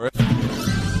This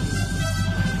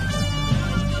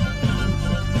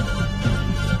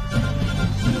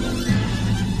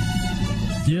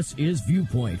is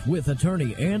Viewpoint with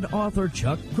attorney and author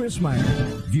Chuck Crismier.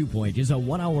 Viewpoint is a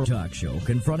one-hour talk show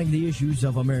confronting the issues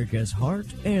of America's heart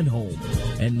and home.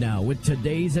 And now, with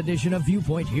today's edition of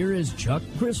Viewpoint, here is Chuck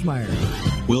Crismier.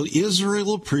 Will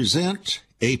Israel present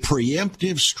a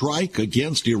preemptive strike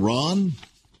against Iran?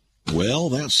 Well,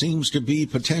 that seems to be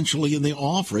potentially in the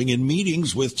offering. In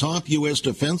meetings with top U.S.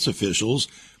 defense officials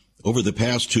over the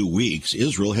past 2 weeks,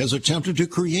 Israel has attempted to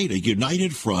create a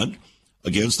united front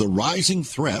against the rising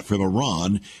threat from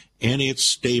Iran and its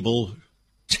stable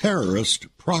terrorist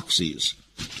proxies.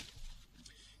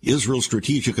 Israel's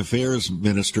Strategic Affairs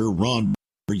Minister Ron,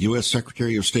 U.S.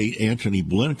 Secretary of State Antony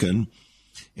Blinken,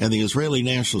 and the Israeli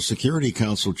National Security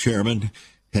Council Chairman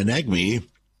Hanegmi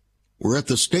were at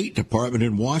the State Department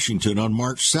in Washington on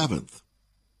March 7th.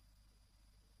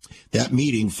 That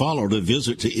meeting followed a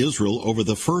visit to Israel over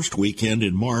the first weekend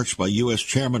in March by U.S.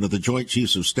 Chairman of the Joint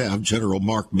Chiefs of Staff, General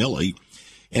Mark Milley,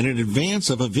 and in advance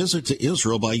of a visit to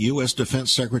Israel by U.S.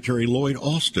 Defense Secretary Lloyd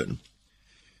Austin.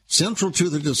 Central to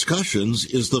the discussions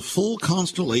is the full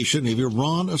constellation of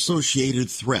Iran-associated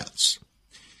threats.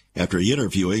 After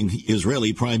interviewing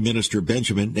Israeli Prime Minister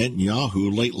Benjamin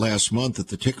Netanyahu late last month at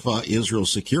the Tikva Israel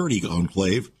Security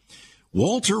Enclave,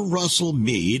 Walter Russell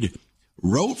Mead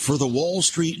wrote for the Wall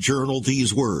Street Journal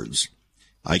these words: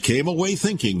 "I came away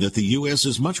thinking that the U.S.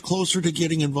 is much closer to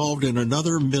getting involved in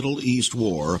another Middle East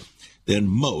war than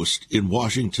most in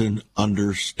Washington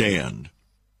understand."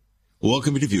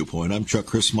 Welcome to Viewpoint. I'm Chuck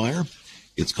Crismier.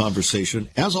 It's conversation,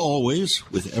 as always,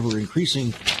 with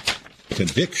ever-increasing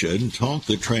conviction, talk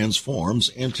that transforms.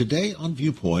 And today on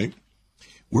Viewpoint,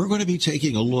 we're going to be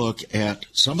taking a look at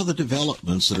some of the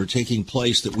developments that are taking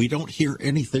place that we don't hear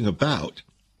anything about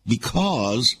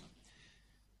because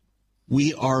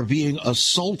we are being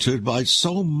assaulted by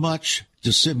so much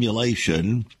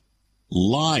dissimulation,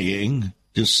 lying,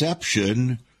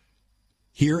 deception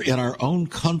here in our own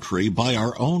country by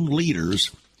our own leaders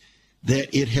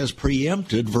that it has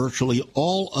preempted virtually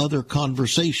all other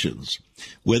conversations,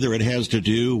 whether it has to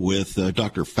do with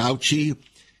Dr. Fauci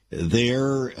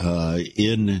there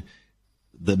in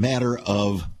the matter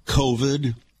of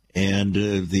COVID and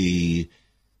the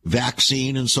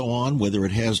vaccine and so on, whether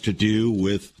it has to do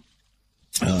with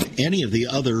any of the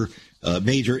other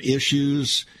major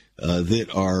issues that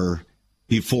are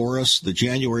before us, the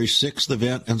January 6th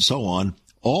event and so on.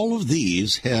 All of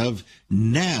these have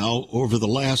now, over the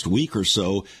last week or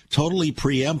so, totally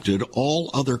preempted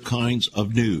all other kinds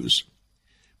of news.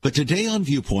 But today on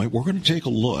Viewpoint, we're going to take a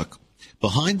look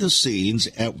behind the scenes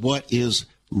at what is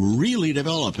really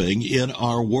developing in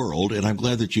our world, and I'm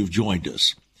glad that you've joined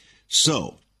us.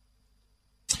 So,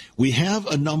 we have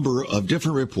a number of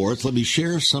different reports. Let me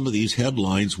share some of these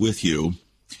headlines with you.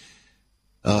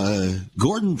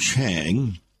 Gordon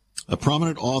Chang, a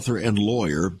prominent author and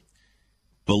lawyer,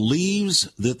 believes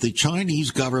that the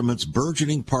Chinese government's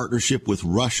burgeoning partnership with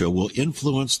Russia will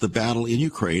influence the battle in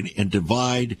Ukraine and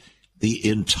divide the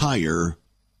entire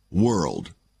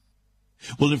world.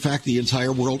 Well, in fact, the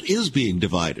entire world is being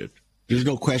divided. There's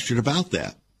no question about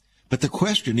that. But the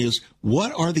question is,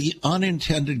 what are the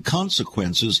unintended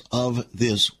consequences of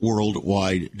this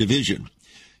worldwide division?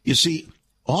 You see,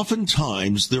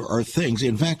 oftentimes there are things,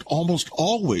 in fact, almost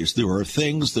always there are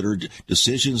things that are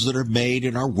decisions that are made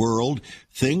in our world,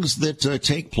 things that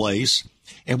take place,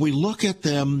 and we look at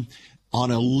them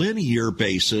on a linear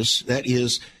basis, that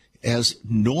is, as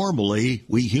normally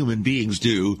we human beings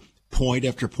do, point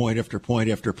after point after point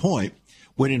after point,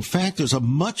 when in fact there's a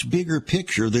much bigger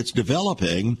picture that's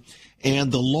developing,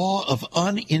 and the law of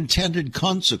unintended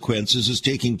consequences is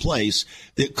taking place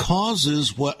that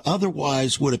causes what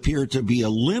otherwise would appear to be a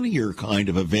linear kind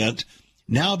of event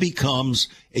now becomes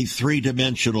a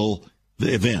three-dimensional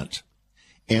event.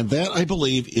 And that, I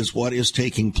believe, is what is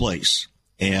taking place.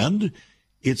 And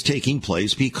it's taking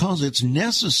place because it's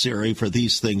necessary for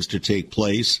these things to take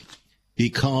place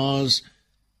because,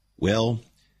 well,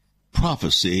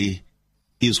 prophecy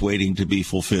is waiting to be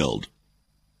fulfilled.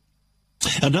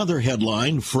 Another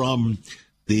headline from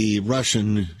the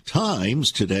Russian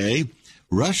Times today: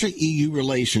 Russia-EU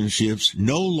relationships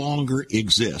no longer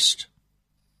exist.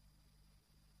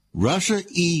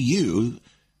 Russia-EU,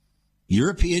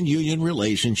 European Union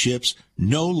relationships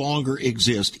no longer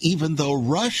exist, even though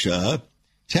Russia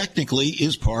technically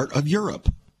is part of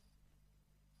Europe.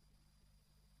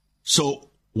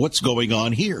 So what's going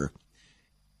on here?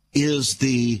 Is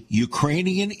the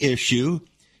Ukrainian issue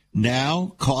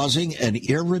now causing an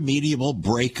irremediable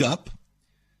breakup,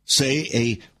 say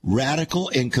a radical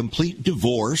and complete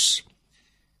divorce,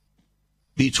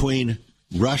 between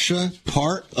Russia,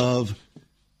 part of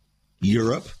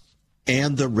Europe,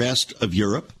 and the rest of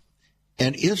Europe?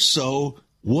 And if so,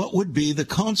 what would be the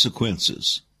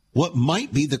consequences? What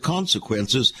might be the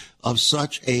consequences of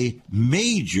such a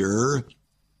major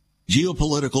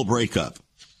geopolitical breakup?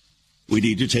 We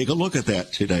need to take a look at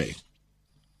that today.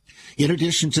 In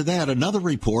addition to that, another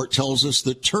report tells us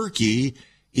that Turkey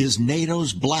is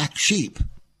NATO's black sheep.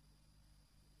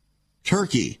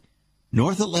 Turkey,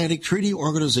 North Atlantic Treaty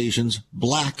Organization's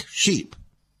black sheep.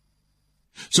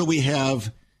 So we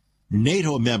have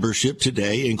NATO membership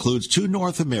today includes 2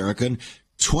 North American,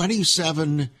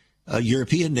 27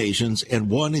 European nations, and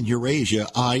 1 in Eurasia,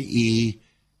 i.e.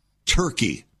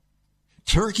 Turkey.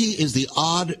 Turkey is the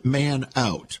odd man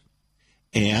out.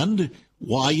 And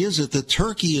why is it that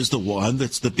Turkey is the one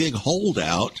that's the big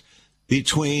holdout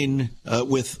between,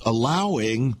 with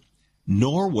allowing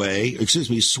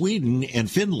Sweden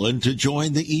and Finland to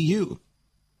join the EU?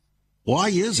 Why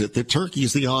is it that Turkey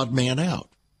is the odd man out?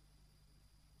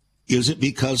 Is it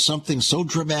because something so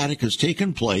dramatic has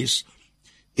taken place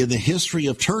in the history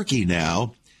of Turkey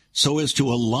now so as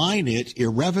to align it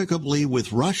irrevocably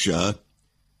with Russia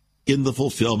in the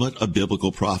fulfillment of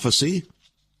biblical prophecy?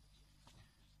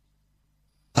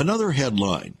 Another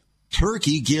headline,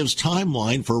 Turkey gives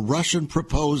timeline for Russian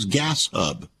proposed gas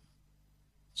hub.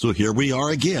 So here we are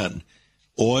again,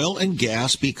 oil and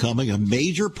gas becoming a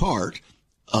major part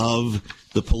of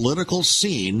the political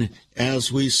scene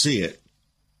as we see it.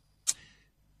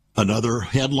 Another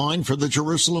headline for the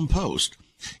Jerusalem Post,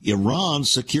 Iran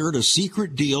secured a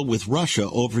secret deal with Russia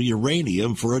over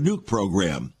uranium for a nuke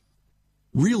program.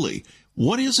 Really,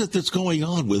 what is it that's going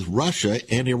on with Russia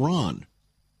and Iran?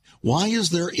 Why is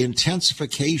there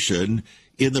intensification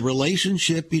in the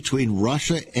relationship between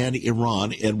Russia and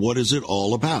Iran, and what is it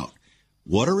all about?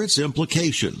 What are its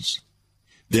implications?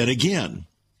 Then again,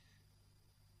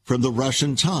 from the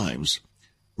Russian Times,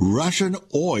 Russian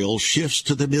oil shifts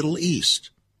to the Middle East.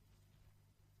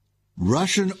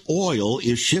 Russian oil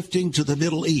is shifting to the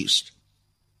Middle East.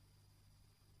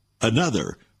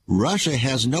 Another, Russia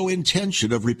has no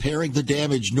intention of repairing the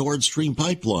damaged Nord Stream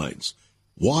pipelines.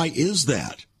 Why is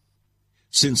that?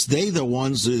 Since they're the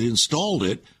ones that installed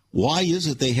it, why is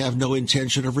it they have no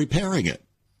intention of repairing it?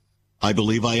 I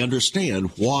believe I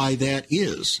understand why that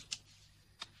is.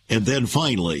 And then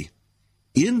finally,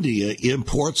 India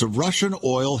imports of Russian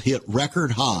oil hit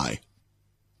record high.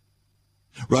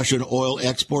 Russian oil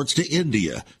exports to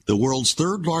India, the world's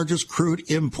 3rd largest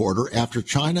crude importer after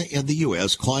China and the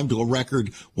U.S., climbed to a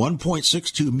record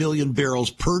 1.62 million barrels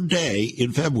per day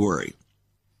in February.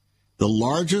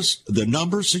 The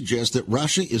numbers suggest that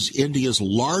Russia is India's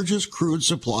largest crude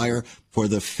supplier for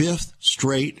the 5th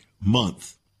straight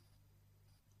month.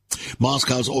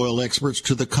 Moscow's oil exports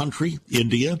to the country,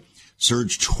 India,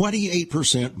 surged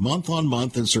 28%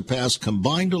 month-on-month and surpassed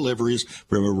combined deliveries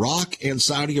from Iraq and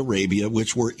Saudi Arabia,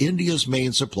 which were India's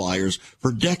main suppliers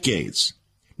for decades.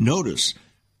 Notice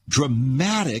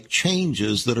dramatic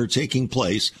changes that are taking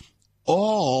place,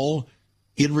 all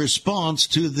in response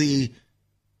to the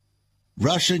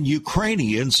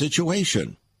Russian-Ukrainian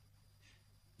situation.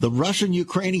 The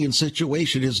Russian-Ukrainian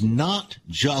situation is not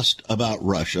just about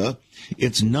Russia.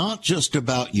 It's not just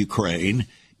about Ukraine.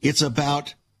 It's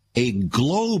about a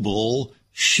global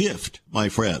shift, my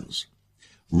friends.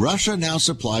 Russia now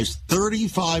supplies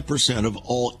 35% of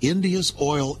all India's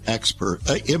oil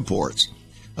imports,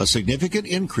 a significant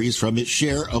increase from its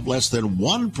share of less than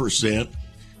 1%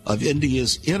 of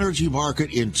India's energy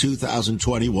market in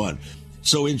 2021.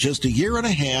 So in just a year and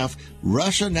a half,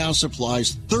 Russia now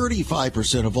supplies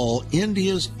 35% of all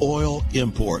India's oil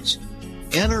imports.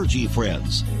 Energy,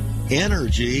 friends.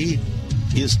 Energy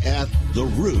is at the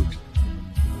root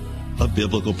of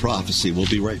biblical prophecy. We'll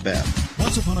be right back.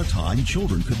 Once upon a time,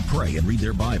 children could pray and read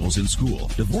their Bibles in school.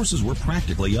 Divorces were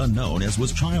practically unknown, as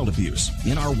was child abuse.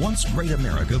 In our once great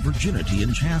America, virginity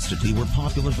and chastity were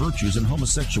popular virtues, and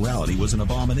homosexuality was an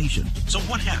abomination. So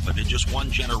what happened in just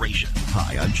one generation?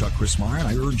 Hi, I'm Chuck Chrismire, and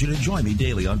I urge you to join me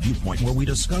daily on Viewpoint, where we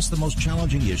discuss the most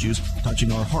challenging issues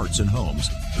touching our hearts and homes.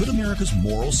 Could America's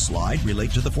moral slide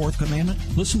relate to the Fourth Commandment?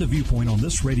 Listen to Viewpoint on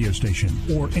this radio station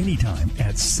or anytime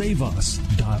at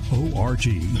saveus.org.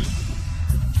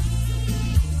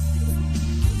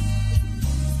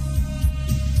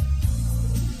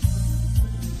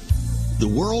 The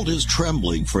world is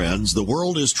trembling, friends. The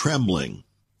world is trembling.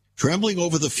 Trembling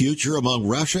over the future among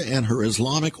Russia and her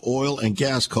Islamic oil and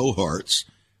gas cohorts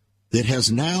that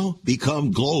has now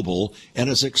become global and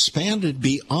has expanded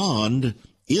beyond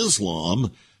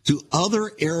Islam to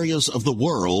other areas of the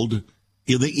world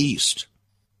in the East.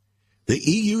 The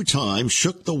EU Times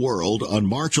shook the world on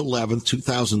March 11,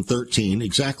 2013,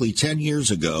 exactly 10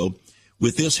 years ago,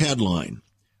 with this headline: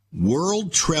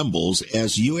 World trembles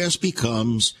as U.S.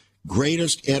 becomes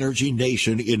greatest energy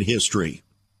nation in history.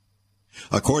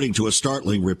 According to a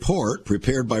startling report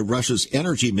prepared by Russia's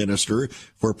energy minister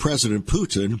for President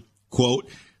Putin, quote,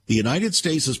 the United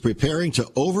States is preparing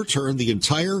to overturn the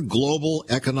entire global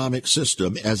economic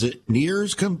system as it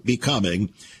nears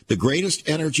becoming the greatest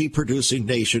energy-producing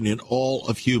nation in all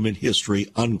of human history,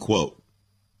 unquote.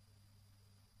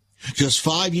 Just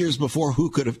 5 years before, who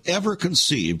could have ever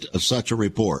conceived of such a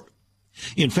report?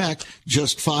 In fact,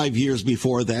 just 5 years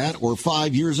before that, or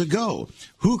 5 years ago,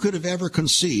 who could have ever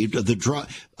conceived of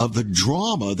the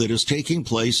drama that is taking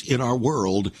place in our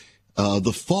world,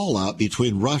 the fallout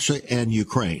between Russia and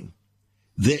Ukraine,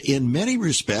 that in many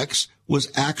respects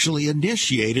was actually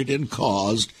initiated and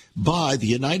caused by the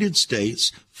United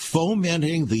States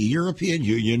fomenting the European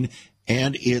Union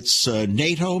and its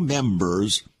NATO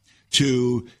members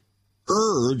to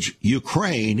urge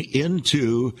Ukraine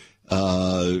into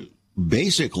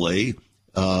basically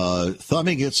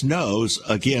thumbing its nose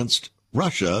against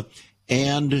Russia,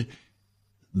 and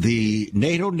the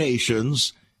NATO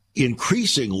nations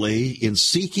increasingly, in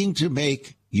seeking to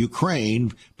make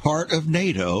Ukraine part of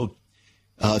NATO,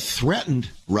 threatened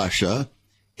Russia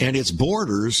and its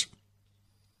borders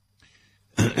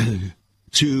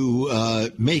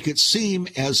to make it seem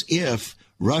as if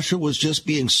Russia was just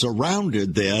being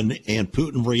surrounded then, and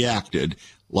Putin reacted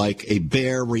like a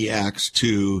bear reacts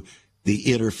to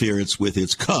the interference with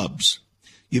its cubs.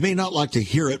 You may not like to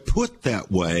hear it put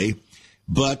that way,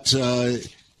 but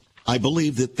I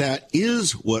believe that that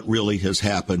is what really has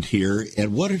happened here.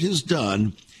 And what it has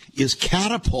done is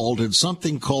catapulted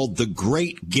something called the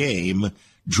Great Game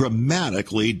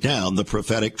dramatically down the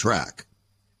prophetic track.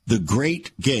 The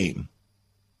Great Game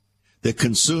that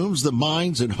consumes the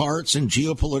minds and hearts and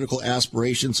geopolitical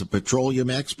aspirations of petroleum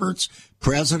experts,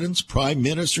 presidents, prime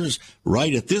ministers,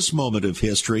 right at this moment of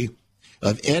history,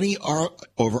 of any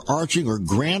overarching or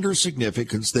grander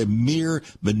significance than mere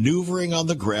maneuvering on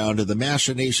the ground and the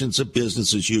machinations of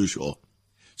business as usual.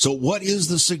 So what is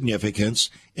the significance,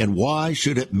 and why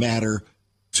should it matter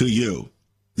to you?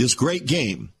 This great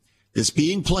game that's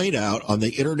being played out on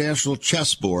the international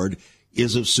chessboard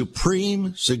is of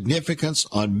supreme significance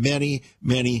on many,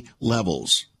 many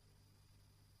levels.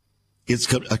 It's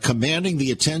commanding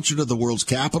the attention of the world's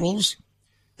capitals,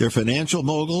 their financial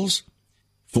moguls,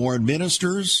 foreign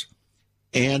ministers,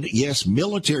 and, yes,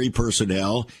 military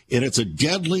personnel, and it's a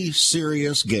deadly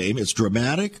serious game. It's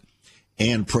dramatic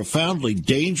and profoundly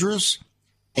dangerous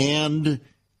and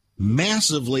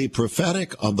massively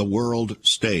prophetic on the world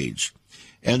stage.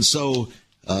 And so,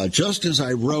 just as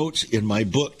I wrote in my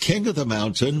book, King of the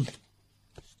Mountain,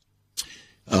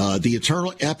 the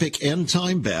eternal epic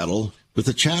end-time battle, with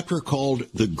a chapter called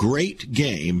The Great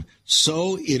Game,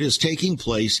 so it is taking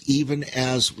place even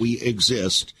as we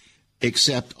exist,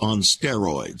 except on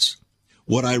steroids.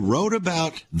 What I wrote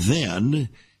about then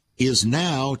is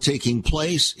now taking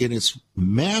place in its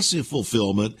massive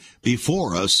fulfillment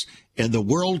before us, and the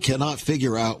world cannot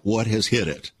figure out what has hit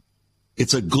it.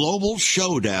 It's a global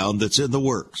showdown that's in the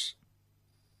works.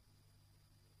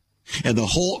 And the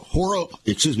whole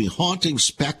haunting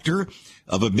specter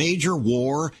of a major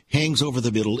war hangs over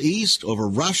the Middle East, over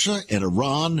Russia and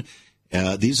Iran.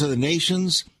 These are the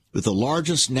nations with the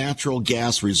largest natural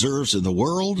gas reserves in the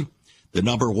world, the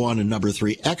number 1 and number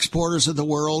 3 exporters in the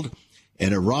world.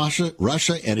 And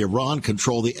Russia and Iran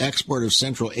control the export of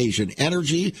Central Asian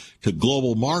energy to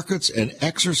global markets and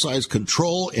exercise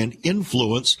control and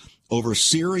influence over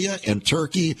Syria and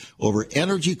Turkey, over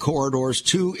energy corridors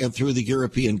to and through the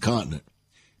European continent.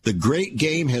 The Great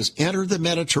Game has entered the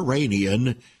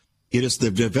Mediterranean. It is the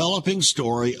developing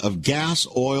story of gas,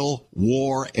 oil,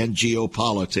 war, and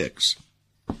geopolitics.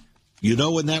 You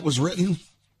know when that was written?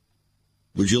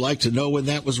 Would you like to know when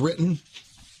that was written?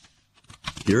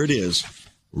 Here it is,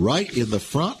 right in the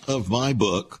front of my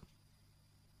book,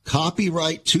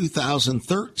 copyright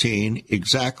 2013,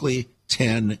 exactly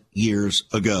 10 years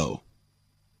ago.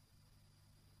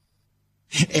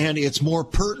 And it's more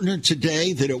pertinent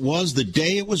today than it was the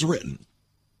day it was written.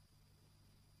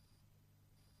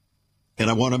 And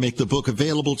I want to make the book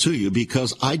available to you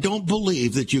because I don't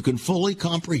believe that you can fully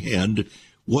comprehend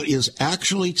what is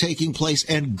actually taking place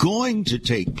and going to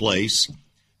take place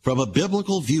from a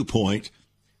biblical viewpoint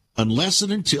unless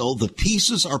and until the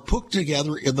pieces are put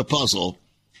together in the puzzle,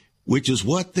 which is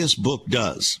what this book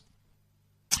does.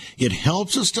 It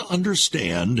helps us to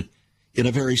understand in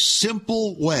a very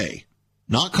simple way,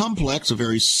 not complex, a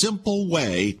very simple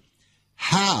way,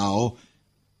 how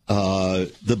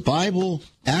the Bible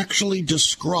actually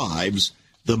describes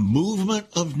the movement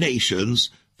of nations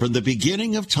from the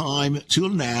beginning of time till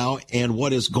now and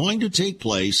what is going to take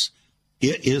place.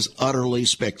 It is utterly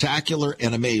spectacular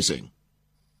and amazing.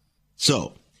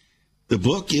 So, the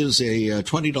book is a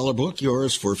 $20 book,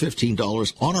 yours for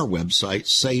 $15 on our website,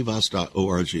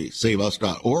 saveus.org.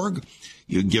 Saveus.org.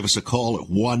 You can give us a call at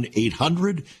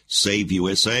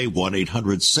 1-800-SAVE-USA,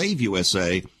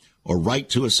 1-800-SAVE-USA, or write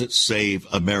to us at Save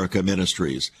America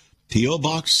Ministries. P.O.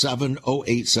 Box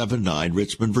 70879,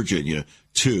 Richmond, Virginia,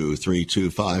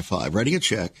 23255. Writing a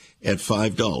check at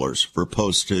 $5 for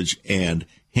postage and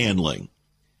handling.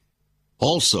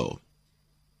 Also,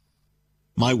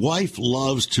 my wife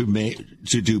loves to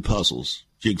do puzzles,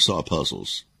 jigsaw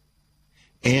puzzles.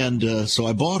 And so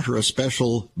I bought her a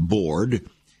special board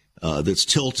that's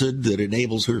tilted that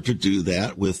enables her to do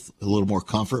that with a little more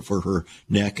comfort for her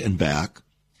neck and back.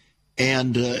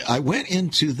 And I went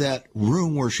into that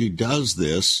room where she does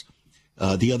this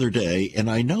the other day, and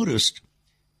I noticed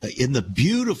in the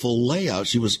beautiful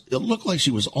layout, it looked like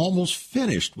she was almost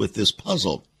finished with this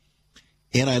puzzle.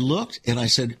 And I looked and I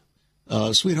said,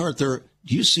 sweetheart,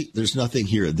 do you see there's nothing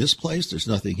here in this place? There's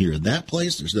nothing here in that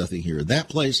place. There's nothing here in that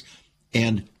place.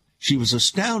 And she was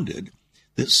astounded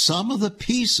that some of the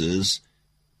pieces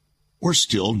were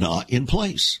still not in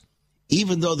place.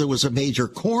 Even though there was a major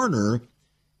corner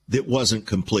that wasn't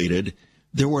completed,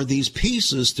 there were these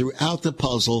pieces throughout the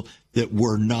puzzle that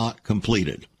were not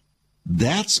completed.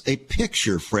 That's a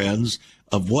picture, friends,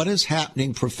 of what is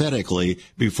happening prophetically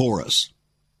before us.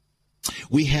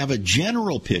 We have a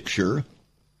general picture,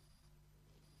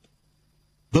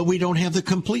 but we don't have the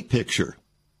complete picture.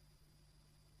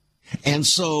 And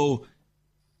so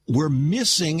we're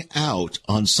missing out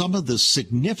on some of the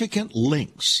significant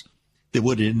links that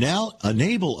would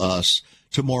enable us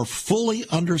to more fully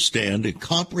understand and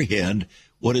comprehend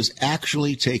what is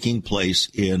actually taking place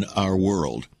in our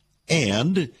world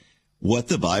and what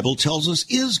the Bible tells us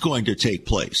is going to take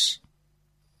place.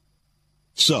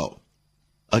 So,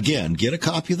 again, get a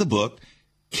copy of the book,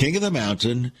 King of the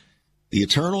Mountain, the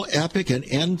eternal epic and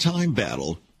end-time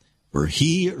battle, where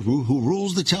he who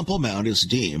rules the Temple Mount is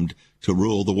deemed to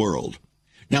rule the world.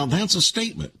 Now, that's a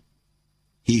statement.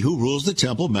 He who rules the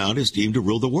Temple Mount is deemed to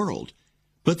rule the world.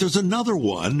 But there's another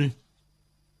one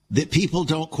that people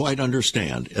don't quite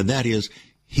understand, and that is,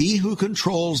 he who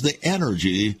controls the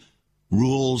energy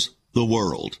rules the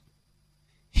world.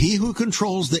 He who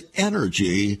controls the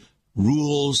energy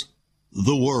rules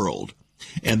the world.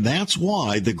 And that's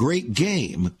why the great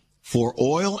game for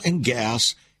oil and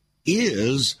gas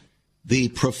is the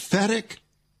prophetic,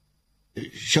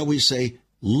 shall we say,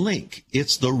 link.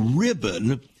 It's the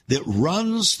ribbon that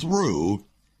runs through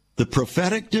the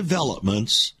prophetic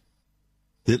developments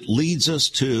that leads us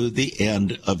to the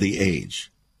end of the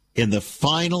age in the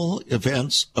final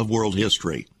events of world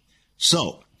history.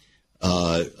 So,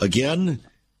 again,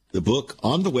 the book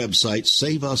on the website,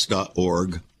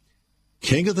 saveus.org,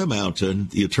 King of the Mountain,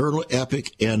 the eternal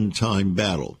epic end time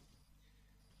battle.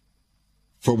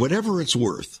 For whatever it's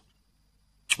worth,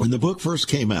 when the book first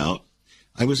came out,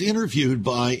 I was interviewed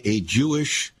by a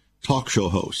Jewish talk show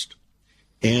host.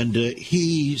 And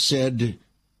he said,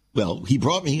 well, he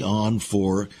brought me on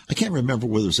for, I can't remember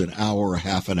whether it was an hour or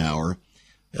half an hour.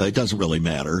 It doesn't really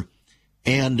matter.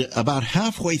 And about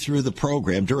halfway through the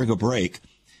program, during a break,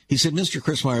 he said, Mr.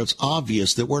 Christmeyer, it's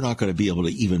obvious that we're not going to be able to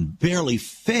even barely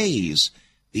phase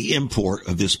the import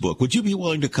of this book. Would you be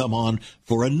willing to come on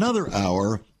for another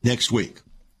hour next week?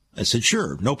 I said,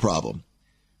 sure, no problem.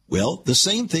 Well, the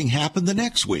same thing happened the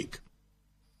next week.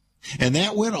 And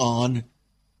that went on,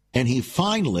 and he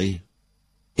finally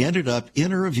ended up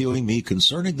interviewing me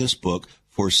concerning this book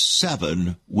for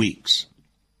 7 weeks.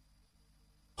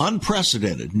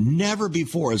 Unprecedented. Never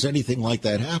before has anything like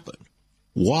that happened.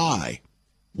 Why?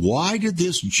 Why did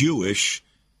this Jewish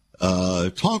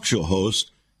talk show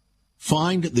host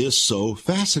find this so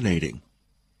fascinating?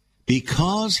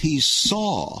 Because he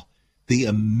saw the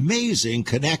amazing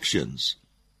connections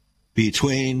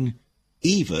between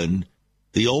even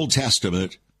the Old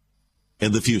Testament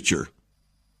and the future.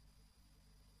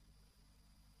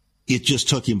 It just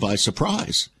took him by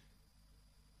surprise.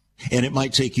 And it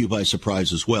might take you by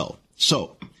surprise as well.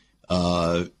 So,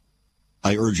 I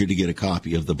urge you to get a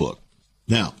copy of the book.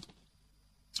 Now,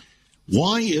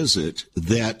 why is it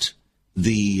that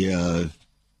that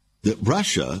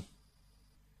Russia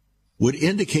would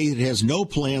indicate it has no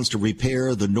plans to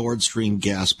repair the Nord Stream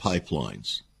gas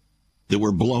pipelines that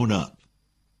were blown up?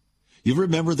 You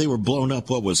remember they were blown up,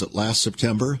 what was it, last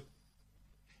September?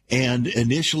 And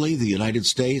initially the United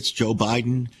States, Joe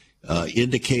Biden,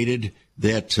 indicated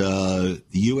that the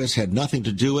U.S. had nothing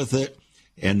to do with it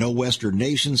and no Western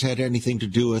nations had anything to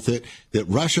do with it, that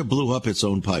Russia blew up its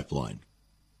own pipeline.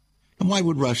 And why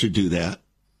would Russia do that?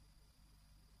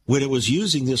 When it was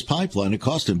using this pipeline, it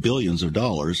cost them billions of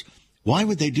dollars. Why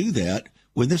would they do that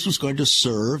when this was going to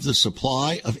serve the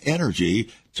supply of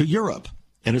energy to Europe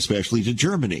and especially to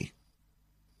Germany?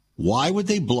 Why would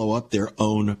they blow up their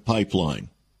own pipeline?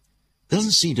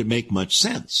 Doesn't seem to make much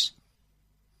sense.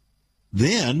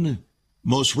 Then,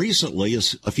 most recently,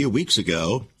 a few weeks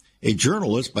ago, a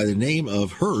journalist by the name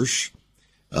of Hersh,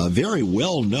 a very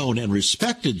well-known and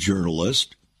respected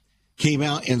journalist, came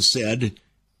out and said,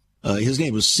 his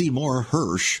name was Seymour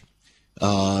Hersh,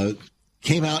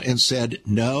 came out and said,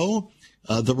 no,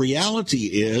 the reality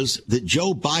is that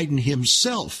Joe Biden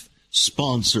himself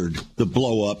sponsored the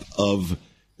blow-up of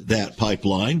that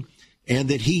pipeline and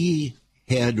that he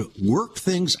had worked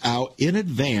things out in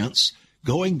advance,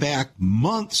 going back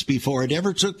months before it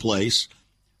ever took place,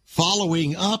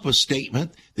 following up a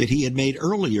statement that he had made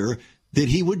earlier that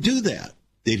he would do that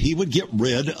he would get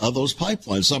rid of those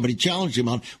pipelines. Somebody challenged him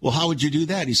on, well, how would you do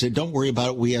that? He said, don't worry about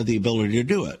it. We have the ability to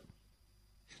do it.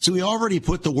 So he already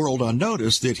put the world on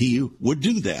notice that he would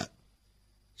do that.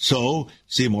 So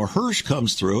Seymour Hersh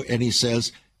comes through and he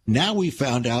says, now we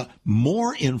found out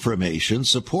more information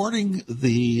supporting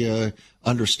the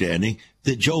understanding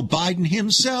that Joe Biden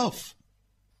himself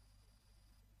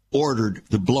ordered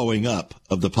the blowing up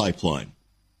of the pipeline.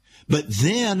 But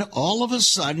then all of a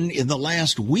sudden in the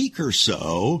last week or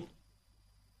so,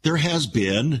 there has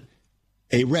been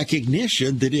a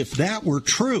recognition that if that were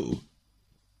true,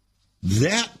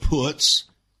 that puts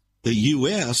the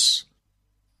U.S.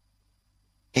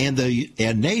 and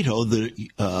NATO,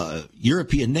 the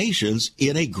European nations,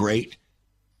 in a great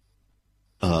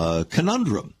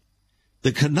conundrum.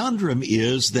 The conundrum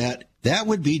is that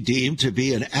would be deemed to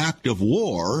be an act of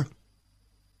war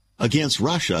against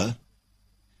Russia,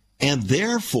 and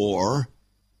therefore,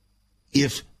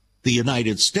 if the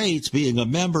United States, being a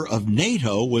member of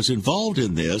NATO, was involved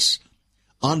in this,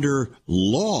 under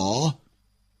law,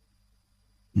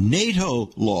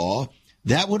 NATO law,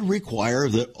 that would require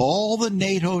that all the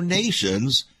NATO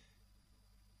nations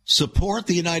support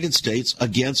the United States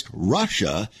against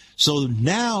Russia. So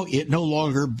now it no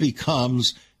longer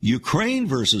becomes Ukraine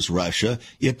versus Russia.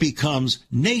 It becomes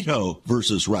NATO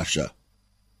versus Russia.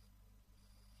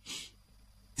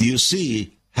 Do you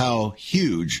see how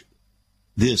huge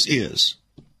this is?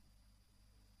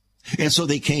 And so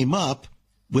they came up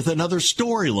with another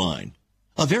storyline,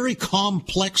 a very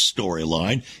complex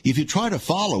storyline. If you try to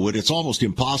follow it, it's almost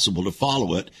impossible to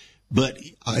follow it. But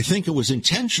I think it was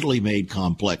intentionally made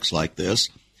complex like this.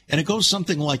 And it goes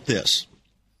something like this.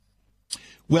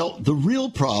 Well, the real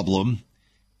problem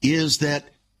is that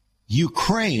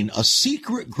Ukraine, a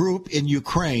secret group in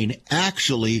Ukraine,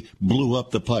 actually blew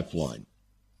up the pipeline.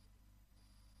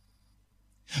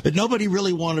 But nobody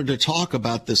really wanted to talk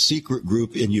about the secret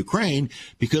group in Ukraine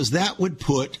because that would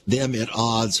put them at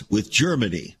odds with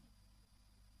Germany.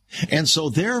 And so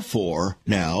therefore,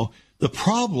 now, the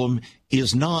problem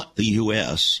is not the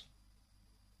U.S.,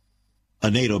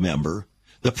 a NATO member.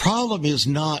 The problem is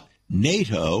not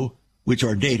NATO, which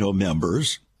are NATO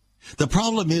members. The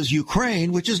problem is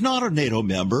Ukraine, which is not a NATO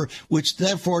member, which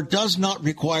therefore does not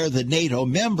require the NATO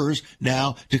members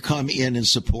now to come in and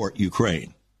support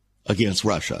Ukraine against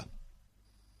Russia.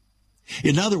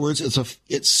 In other words,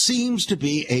 it seems to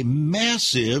be a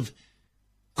massive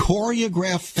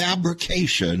choreographed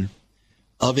fabrication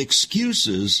of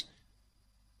excuses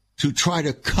to try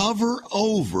to cover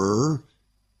over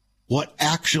what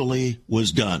actually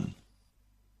was done.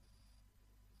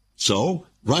 So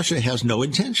Russia has no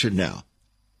intention now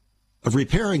of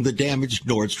repairing the damaged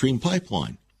Nord Stream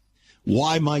pipeline.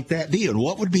 Why might that be? And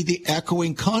what would be the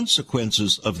echoing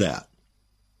consequences of that?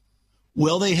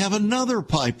 Well, they have another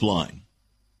pipeline,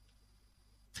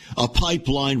 a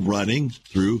pipeline running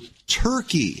through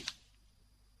Turkey.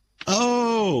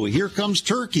 Oh, here comes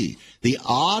Turkey, the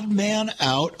odd man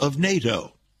out of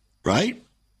NATO, right?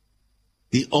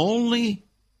 The only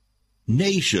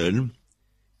nation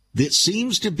that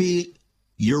seems to be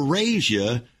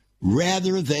Eurasia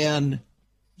rather than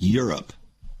Europe,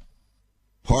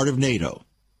 part of NATO.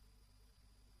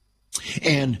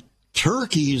 And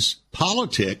Turkey's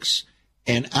politics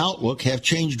and outlook have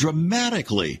changed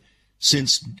dramatically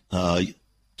since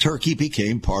Turkey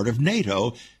became part of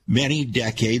NATO many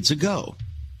decades ago.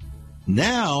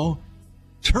 Now,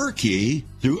 Turkey,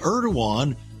 through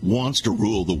Erdogan, wants to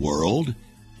rule the world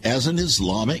as an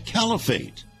Islamic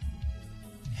caliphate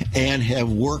and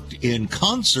have worked in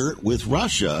concert with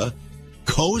Russia,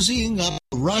 cozying up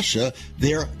Russia,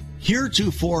 their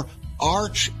heretofore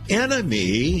arch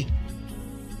enemy.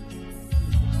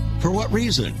 For what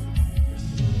reason?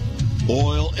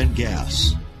 Oil and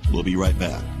gas. We'll be right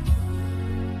back.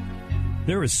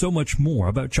 There is so much more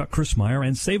about Chuck Crismier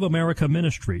and Save America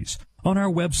Ministries on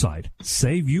our website,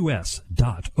 saveus.org.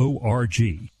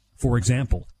 For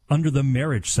example, under the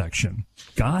marriage section,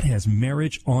 God has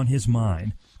marriage on his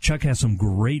mind. Chuck has some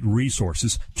great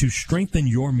resources to strengthen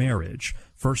your marriage.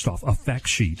 First off, a fact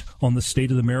sheet on the state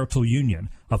of the marital union,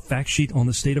 a fact sheet on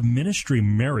the state of ministry,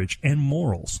 marriage, and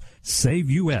morals.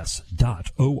 SaveUS.org.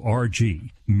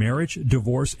 Marriage,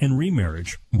 divorce, and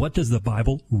remarriage. What does the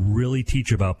Bible really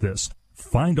teach about this?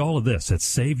 Find all of this at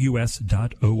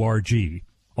SaveUS.org.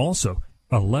 Also,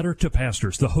 a letter to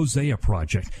pastors, the Hosea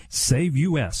Project,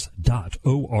 SaveUS.org,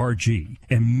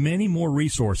 and many more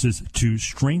resources to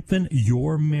strengthen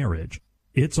your marriage.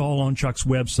 It's all on Chuck's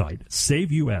website,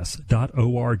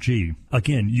 SaveUS.org.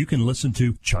 Again, you can listen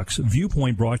to Chuck's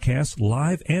Viewpoint broadcast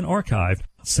live and archived.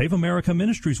 Save America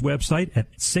Ministries website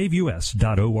at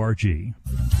SaveUS.org.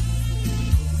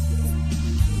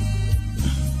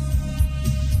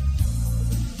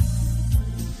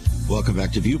 Welcome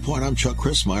back to Viewpoint. I'm Chuck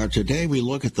Crismier. Today we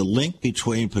look at the link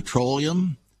between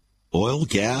petroleum, oil,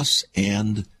 gas,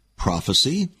 and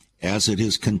prophecy as it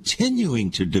is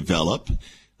continuing to develop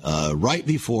right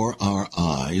before our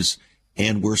eyes.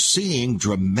 And we're seeing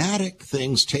dramatic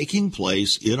things taking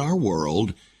place in our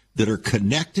world that are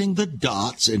connecting the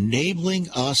dots, enabling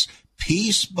us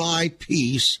piece by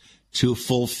piece to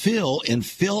fulfill and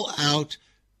fill out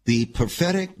the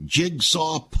prophetic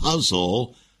jigsaw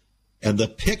puzzle. And the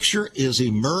picture is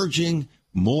emerging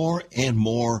more and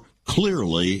more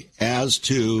clearly as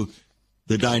to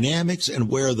the dynamics and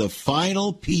where the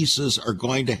final pieces are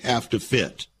going to have to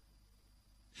fit.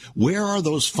 Where are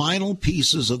those final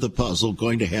pieces of the puzzle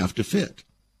going to have to fit?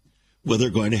 Well,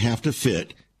 they're going to have to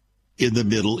fit in the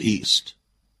Middle East.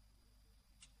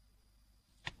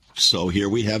 So here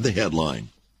we have the headline.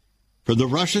 From the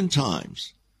Russian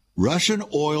Times, Russian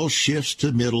oil shifts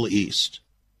to Middle East.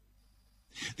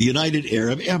 The United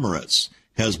Arab Emirates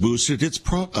has boosted its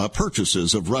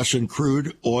purchases of Russian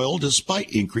crude oil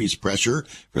despite increased pressure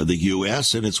from the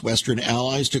U.S. and its Western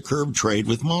allies to curb trade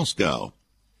with Moscow.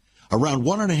 Around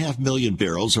 1.5 million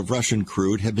barrels of Russian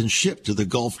crude have been shipped to the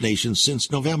Gulf nations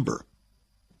since November.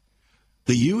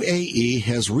 The UAE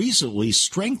has recently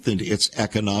strengthened its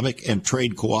economic and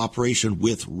trade cooperation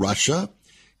with Russia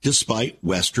despite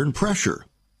Western pressure.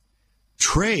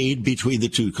 Trade between the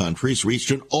two countries reached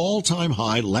an all-time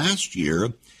high last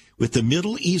year, with the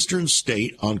Middle Eastern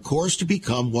state on course to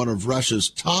become one of Russia's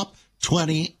top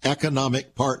 20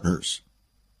 economic partners.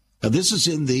 Now, this is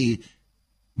in the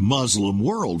Muslim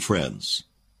world, friends.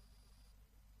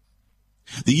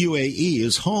 The UAE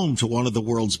is home to one of the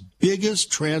world's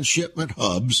biggest transshipment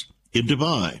hubs in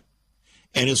Dubai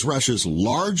and is Russia's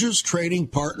largest trading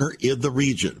partner in the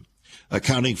region,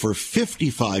 accounting for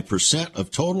 55%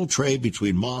 of total trade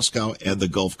between Moscow and the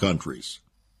Gulf countries.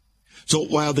 So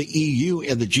while the EU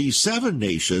and the G7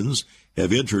 nations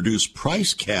have introduced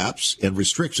price caps and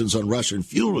restrictions on Russian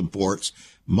fuel imports,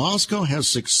 Moscow has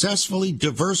successfully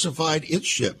diversified its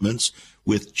shipments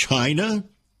with China,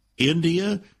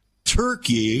 India,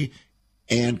 Turkey,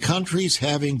 and countries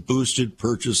having boosted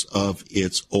purchase of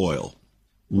its oil.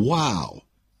 Wow.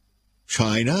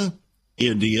 China,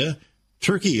 India,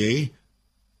 Turkey,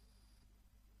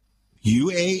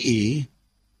 UAE.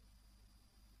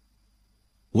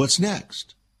 What's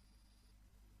next?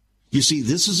 You see,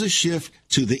 this is a shift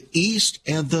to the East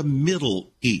and the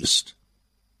Middle East.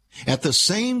 At the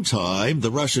same time,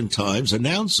 the Russian Times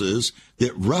announces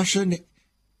that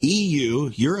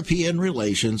Russian-EU European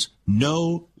relations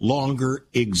no longer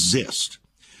exist.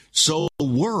 So the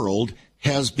world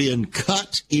has been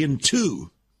cut in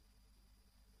two,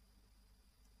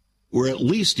 or at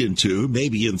least in two,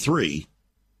 maybe in three.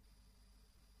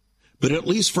 But at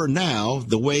least for now,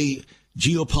 the way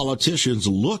geopoliticians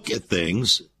look at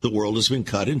things, the world has been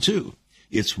cut in two.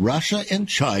 It's Russia and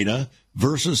China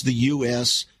versus the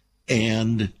U.S.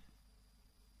 and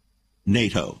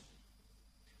NATO.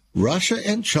 Russia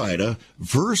and China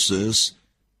versus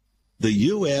the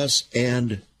U.S.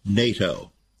 and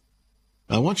NATO.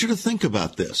 I want you to think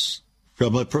about this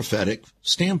from a prophetic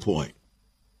standpoint.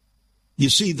 You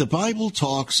see, the Bible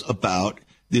talks about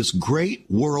this great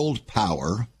world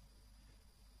power,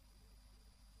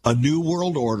 a new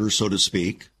world order, so to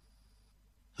speak,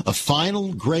 a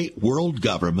final great world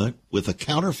government with a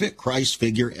counterfeit Christ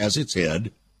figure as its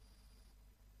head,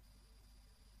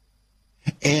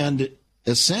 and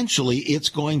essentially it's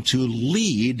going to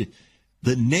lead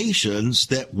the nations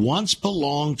that once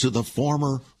belonged to the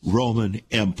former Roman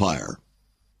Empire.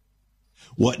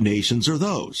 What nations are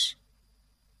those?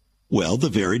 Well, the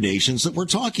very nations that we're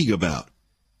talking about.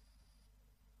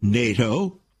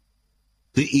 NATO,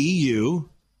 the EU,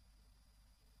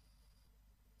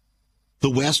 the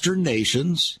Western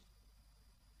nations,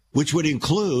 which would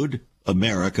include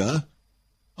America,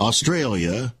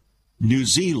 Australia, New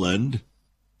Zealand,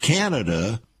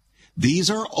 Canada. These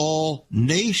are all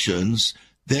nations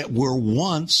that were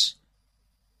once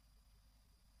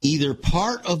either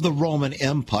part of the Roman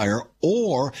Empire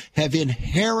or have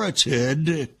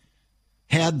inherited,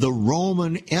 had the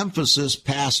Roman emphasis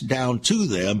passed down to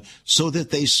them so that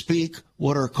they speak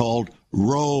what are called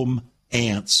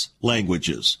Romance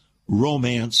languages.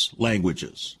 Romance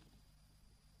languages.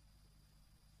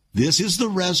 This is the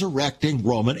resurrecting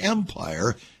Roman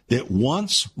Empire that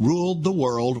once ruled the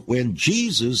world when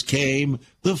Jesus came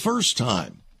the first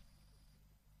time.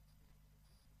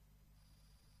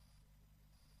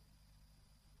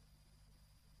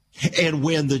 And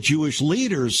when the Jewish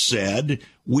leaders said,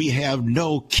 we have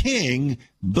no king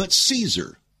but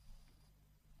Caesar.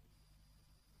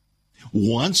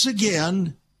 Once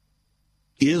again,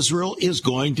 Israel is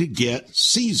going to get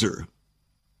Caesar.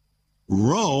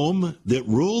 Rome, that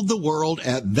ruled the world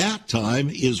at that time,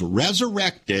 is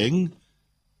resurrecting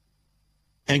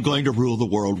and going to rule the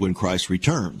world when Christ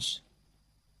returns.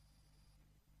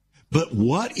 But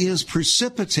what is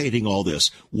precipitating all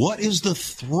this? What is the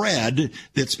thread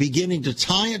that's beginning to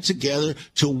tie it together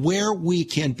to where we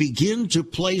can begin to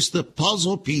place the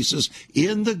puzzle pieces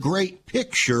in the great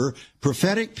picture,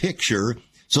 prophetic picture,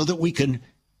 so that we can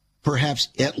perhaps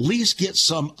at least get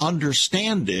some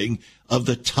understanding of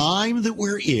the time that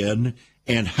we're in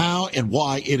and how and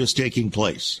why it is taking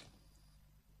place?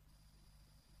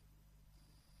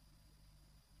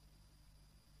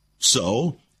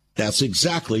 So that's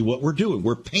exactly what we're doing.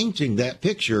 We're painting that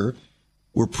picture.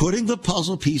 We're putting the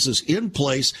puzzle pieces in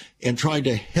place and trying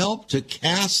to help to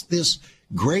cast this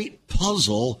great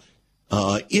puzzle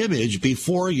image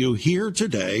before you here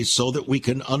today so that we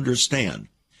can understand.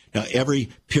 Now,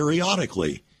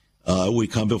 periodically, we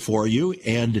come before you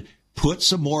and put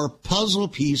some more puzzle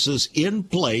pieces in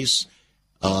place,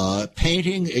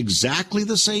 painting exactly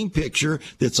the same picture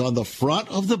that's on the front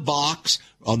of the box,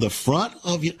 on the front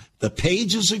of the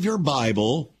pages of your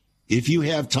Bible, if you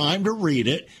have time to read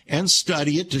it and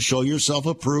study it to show yourself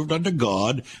approved unto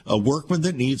God, a workman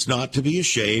that needs not to be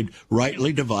ashamed,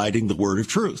 rightly dividing the word of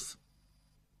truth.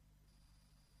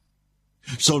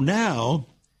 So now,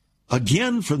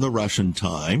 again from the Russian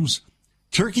Times,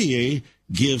 Turkey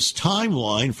gives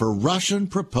timeline for Russian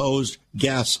proposed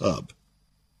gas hub.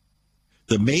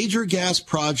 The major gas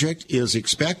project is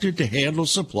expected to handle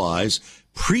supplies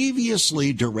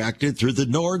previously directed through the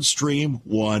Nord Stream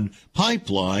 1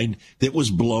 pipeline that was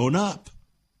blown up.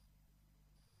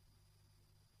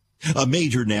 A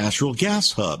major natural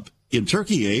gas hub in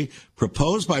Turkey,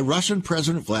 proposed by Russian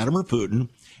President Vladimir Putin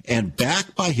and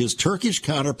backed by his Turkish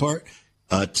counterpart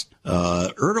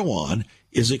Erdogan,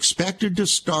 is expected to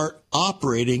start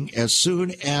operating as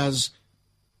soon as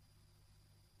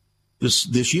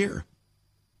this year,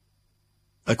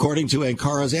 according to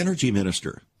Ankara's energy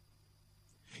minister.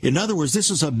 In other words,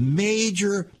 this is a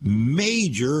major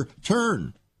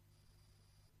turn.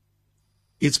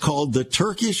 It's called the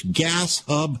Turkish Gas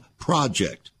Hub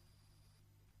Project,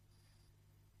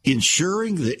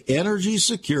 ensuring that energy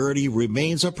security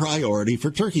remains a priority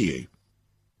for Turkey.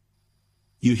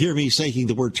 You hear me saying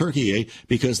the word Turkey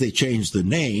because they changed the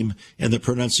name and the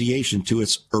pronunciation to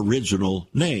its original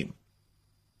name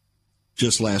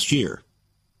just last year.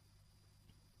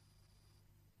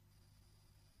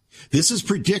 This is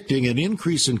predicting an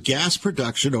increase in gas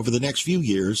production over the next few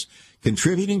years,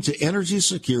 contributing to energy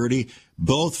security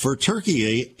both for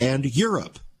Turkey and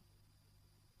Europe.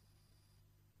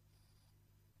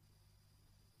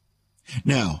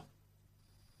 Now,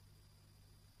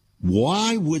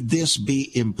 why would this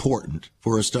be important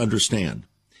for us to understand?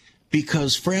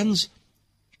 Because, friends,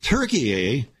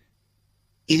 Turkey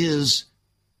is,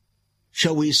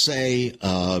 shall we say,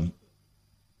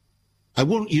 I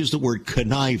won't use the word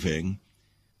conniving,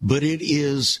 but it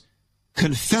is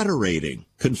confederating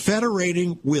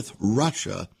with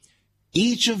Russia,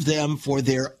 each of them for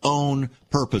their own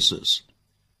purposes.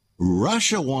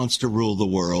 Russia wants to rule the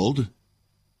world.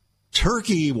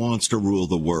 Turkey wants to rule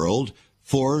the world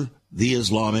for the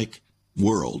Islamic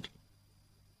world.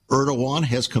 Erdogan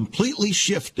has completely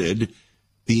shifted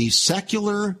the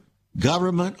secular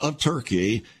government of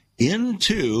Turkey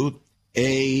into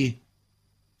a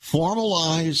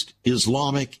formalized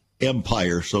Islamic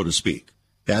empire, so to speak.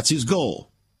 That's his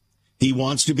goal. He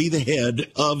wants to be the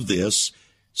head of this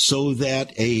so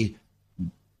that a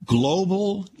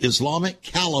global Islamic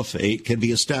caliphate can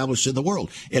be established in the world.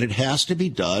 And it has to be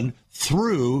done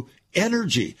through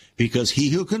energy, because he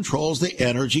who controls the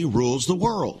energy rules the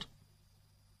world.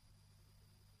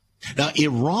 Now,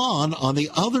 Iran, on the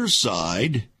other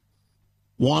side,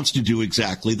 wants to do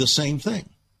exactly the same thing.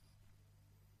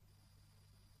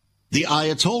 The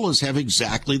Ayatollahs have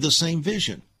exactly the same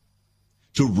vision,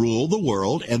 to rule the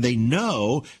world, and they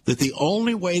know that the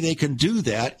only way they can do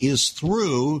that is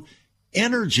through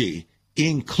energy,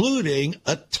 including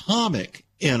atomic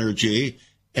energy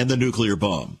and the nuclear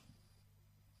bomb.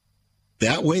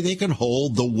 That way they can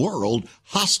hold the world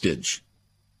hostage.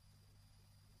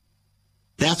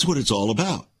 That's what it's all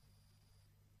about.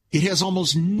 It has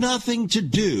almost nothing to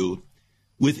do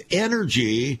with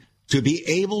energy to be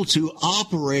able to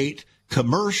operate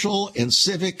commercial and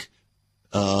civic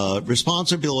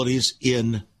responsibilities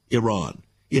in Iran.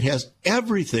 It has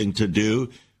everything to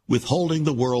do with holding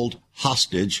the world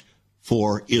hostage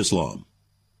for Islam.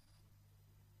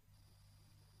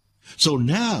 So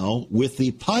now, with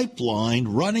the pipeline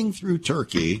running through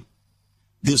Turkey,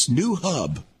 this new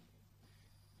hub,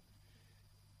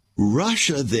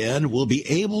 Russia then will be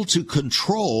able to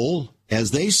control,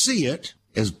 as they see it,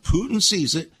 as Putin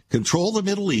sees it, control the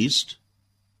Middle East,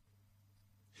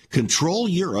 control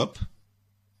Europe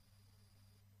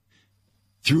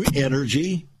through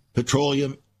energy,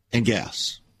 petroleum, and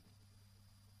gas.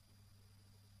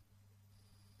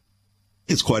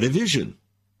 It's quite a vision.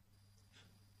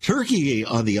 Turkey,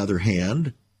 on the other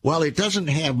hand, while it doesn't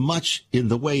have much in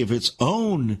the way of its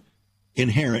own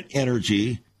inherent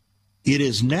energy, it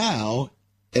is now,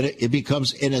 it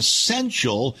becomes an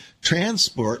essential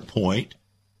transport point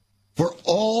for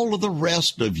all of the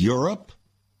rest of Europe,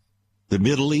 the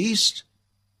Middle East,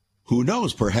 who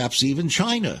knows, perhaps even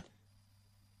China,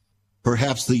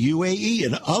 perhaps the UAE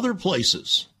and other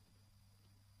places.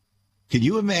 Can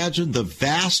you imagine the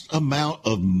vast amount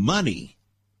of money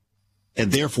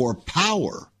and therefore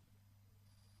power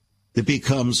that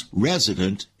becomes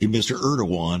resident in Mr.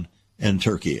 Erdogan and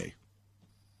Turkey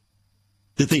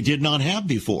that they did not have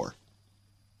before?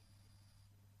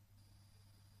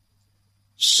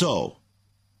 So,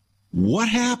 what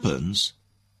happens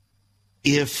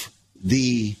if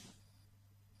the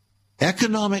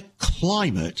economic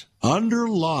climate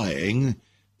underlying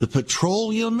the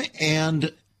petroleum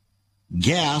and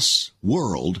gas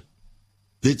world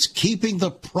that's keeping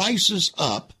the prices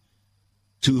up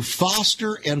to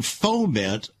foster and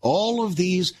foment all of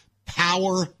these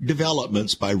power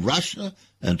developments by Russia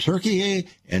and Turkey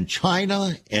and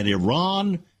China and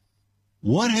Iran?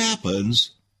 What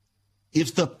happens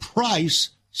if the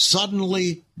price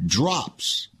suddenly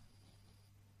drops?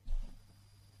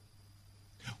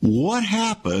 What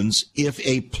happens if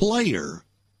a player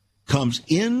comes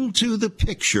into the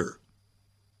picture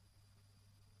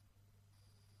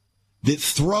that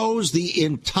throws the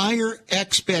entire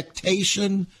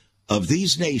expectation of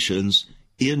these nations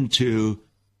into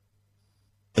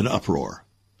an uproar?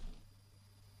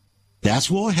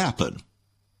 That's what will happen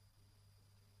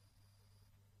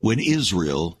when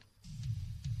Israel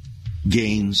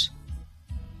gains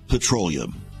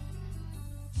petroleum.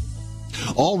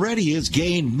 Already has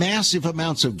gained massive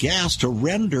amounts of gas to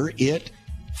render it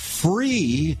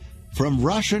free from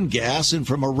Russian gas and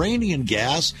from Iranian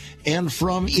gas and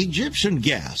from Egyptian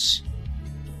gas.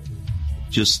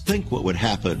 Just think what would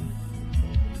happen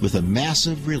with a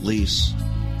massive release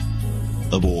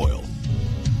of oil.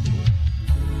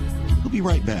 We'll be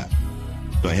right back.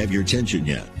 Do I have your attention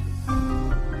yet?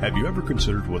 Have you ever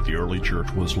considered what the early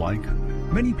church was like?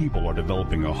 Many people are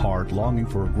developing a heart longing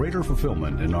for greater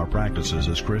fulfillment in our practices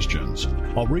as Christians.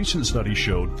 A recent study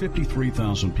showed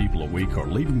 53,000 people a week are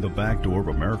leaving the back door of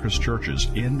America's churches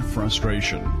in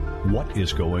frustration. What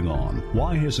is going on?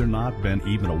 Why has there not been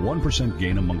even a 1%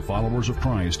 gain among followers of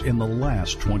Christ in the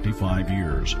last 25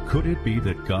 years? Could it be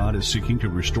that God is seeking to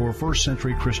restore first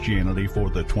century Christianity for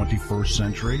the 21st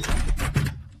century?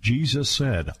 Jesus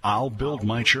said, "I'll build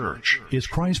my church." Is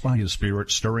Christ by His Spirit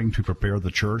stirring to prepare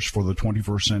the church for the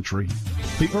 21st century?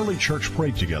 The early church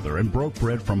prayed together and broke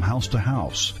bread from house to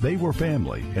house. They were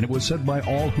family, and it was said by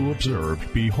all who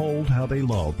observed, "Behold how they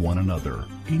love one another."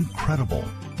 Incredible.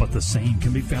 But the same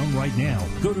can be found right now.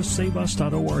 Go to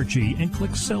saveus.org and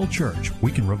click Cell Church.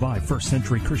 We can revive first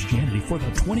century Christianity for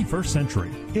the 21st century.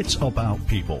 It's about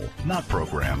people, not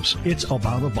programs. It's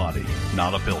about a body,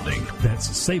 not a building. That's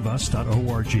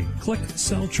saveus.org. Click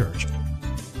Cell Church.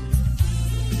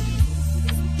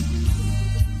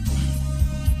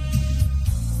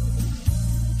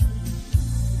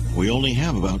 We only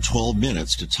have about 12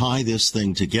 minutes to tie this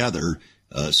thing together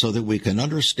so that we can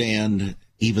understand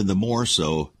even the more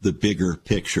so the bigger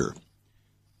picture.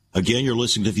 Again, you're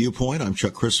listening to Viewpoint. I'm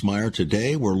Chuck Crismier.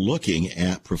 Today, we're looking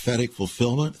at prophetic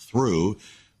fulfillment through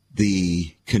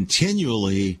the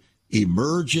continually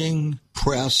emerging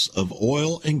press of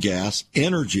oil and gas,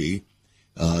 energy,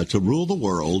 to rule the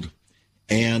world.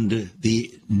 And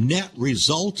the net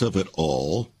result of it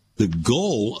all, the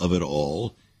goal of it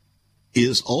all,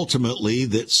 is ultimately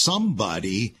that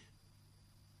somebody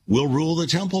will rule the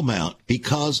Temple Mount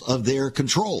because of their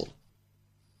control.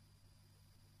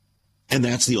 And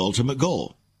that's the ultimate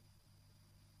goal.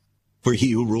 For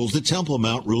he who rules the Temple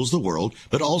Mount rules the world,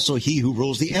 but also he who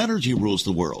rules the energy rules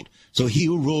the world. So he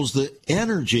who rules the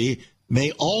energy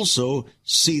may also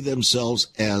see themselves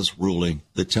as ruling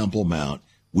the Temple Mount,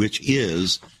 which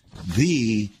is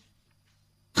the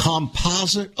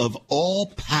composite of all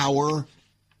power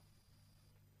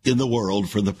in the world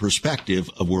from the perspective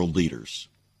of world leaders.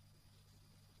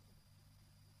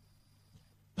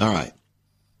 All right.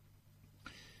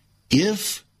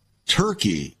 If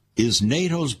Turkey is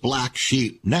NATO's black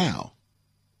sheep now,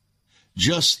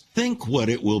 just think what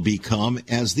it will become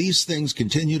as these things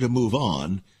continue to move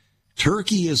on.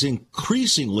 Turkey is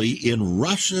increasingly in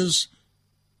Russia's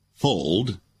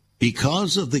fold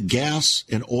because of the gas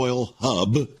and oil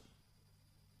hub.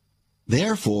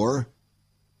 Therefore,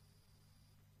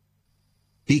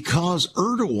 because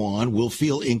Erdogan will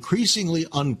feel increasingly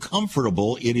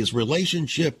uncomfortable in his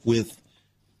relationship with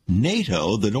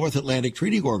NATO, the North Atlantic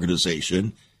Treaty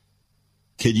Organization,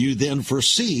 can you then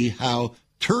foresee how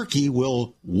Turkey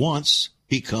will once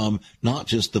become not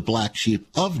just the black sheep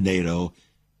of NATO,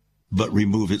 but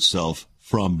remove itself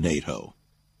from NATO?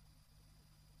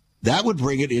 That would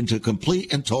bring it into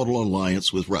complete and total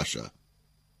alliance with Russia.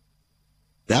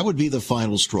 That would be the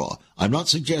final straw. I'm not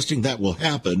suggesting that will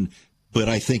happen, but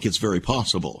I think it's very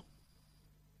possible.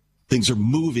 Things are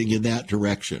moving in that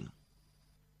direction.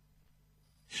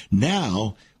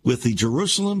 Now, with the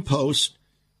Jerusalem Post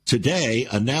today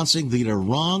announcing that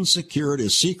Iran secured a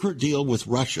secret deal with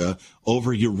Russia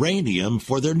over uranium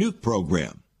for their nuke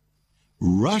program.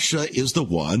 Russia is the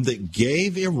one that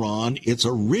gave Iran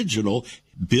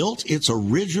built its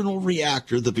original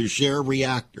reactor, the Bushehr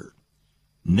reactor.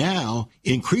 Now,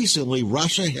 increasingly,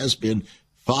 Russia has been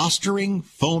fostering,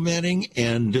 fomenting,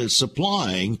 and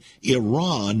supplying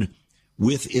Iran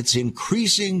with its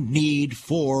increasing need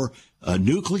for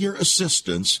nuclear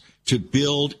assistance to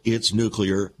build its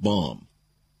nuclear bomb.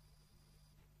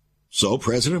 So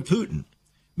President Putin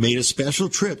made a special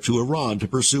trip to Iran to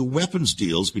pursue weapons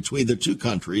deals between the two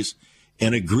countries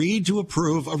and agreed to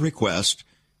approve a request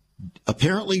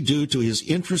apparently due to his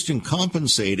interest in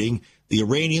compensating the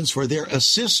Iranians for their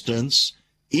assistance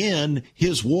in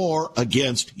his war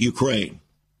against Ukraine.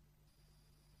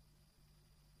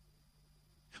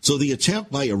 So the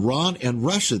attempt by Iran and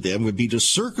Russia then would be to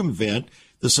circumvent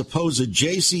the supposed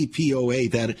JCPOA,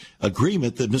 that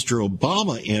agreement that Mr.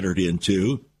 Obama entered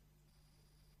into,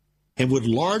 and would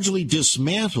largely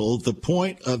dismantle the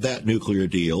point of that nuclear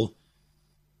deal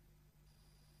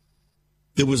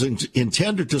that was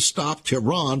intended to stop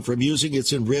Tehran from using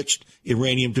its enriched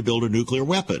uranium to build a nuclear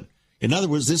weapon. In other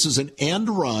words, this is an end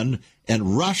run,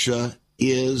 and Russia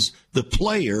is the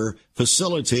player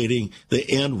facilitating the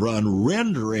end run,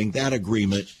 rendering that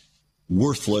agreement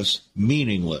worthless,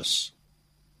 meaningless.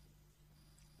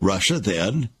 Russia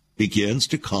then begins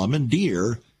to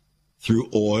commandeer,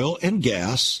 through oil and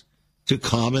gas, to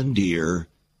commandeer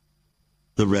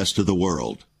the rest of the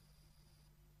world.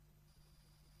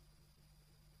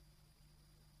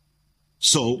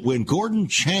 So when Gordon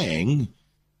Chang,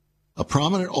 a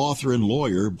prominent author and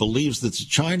lawyer, believes that the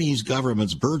Chinese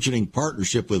government's burgeoning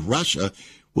partnership with Russia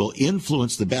will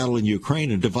influence the battle in Ukraine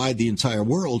and divide the entire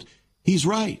world, he's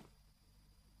right.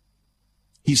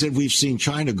 He said, we've seen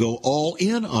China go all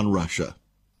in on Russia.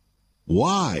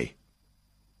 Why?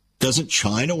 Doesn't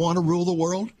China want to rule the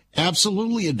world?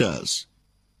 Absolutely it does.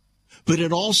 But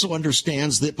it also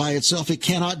understands that by itself it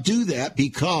cannot do that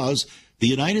because the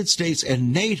United States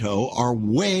and NATO are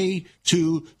way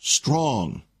too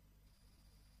strong.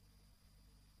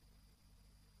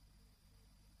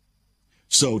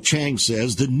 So Chang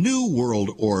says the new world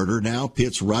order now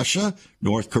pits Russia,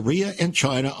 North Korea, and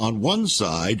China on one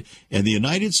side, and the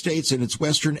United States and its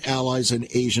Western allies and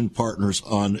Asian partners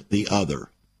on the other.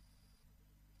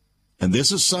 And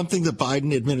this is something the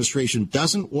Biden administration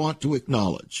doesn't want to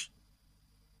acknowledge.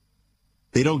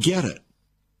 They don't get it.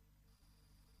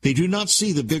 They do not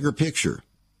see the bigger picture.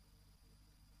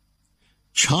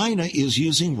 China is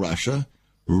using Russia.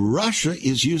 Russia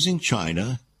is using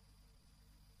China.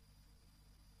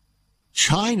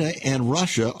 China and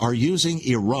Russia are using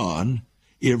Iran.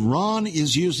 Iran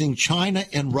is using China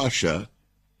and Russia.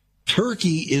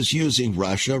 Turkey is using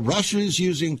Russia. Russia is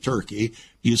using Turkey.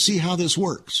 You see how this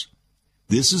works.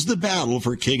 This is the battle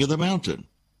for King of the Mountain.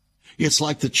 It's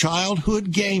like the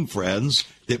childhood game, friends,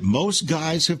 that most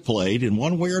guys have played in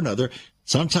one way or another.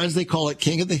 Sometimes they call it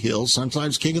King of the Hill,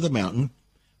 sometimes King of the Mountain.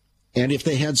 And if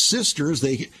they had sisters,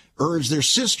 they urge their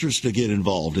sisters to get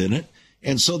involved in it.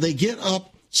 And so they get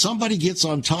up, somebody gets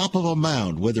on top of a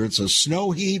mound, whether it's a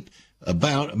snow heap, a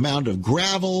mound of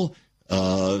gravel,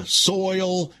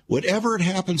 soil, whatever it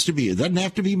happens to be. It doesn't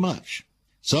have to be much.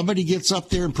 Somebody gets up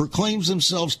there and proclaims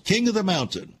themselves King of the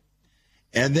Mountain.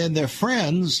 And then their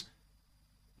friends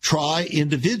try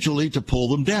individually to pull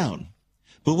them down.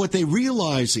 But what they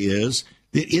realize is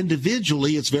that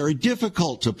individually it's very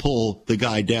difficult to pull the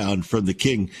guy down from the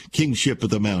kingship of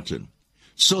the mountain.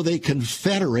 So they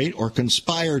confederate or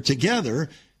conspire together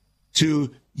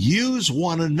to use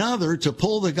one another to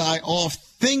pull the guy off,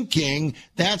 thinking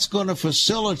that's going to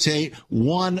facilitate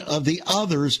one of the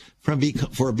others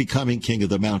for becoming king of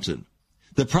the mountain.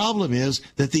 The problem is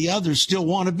that the others still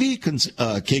want to be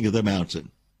king of the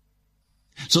mountain.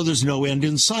 So there's no end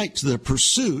in sight to the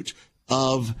pursuit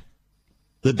of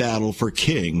the battle for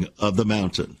king of the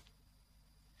mountain.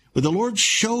 But the Lord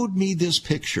showed me this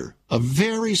picture, a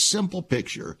very simple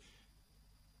picture,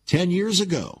 10 years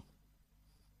ago,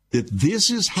 that this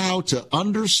is how to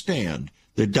understand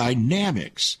the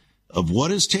dynamics of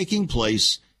what is taking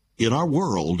place in our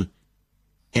world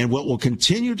and what will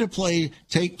continue to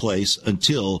take place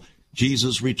until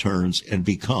Jesus returns and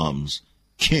becomes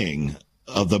king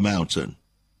of the mountain.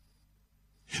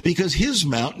 Because his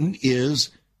mountain is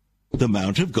the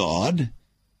Mount of God.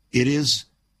 It is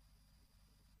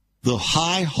the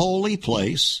high holy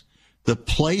place, the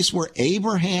place where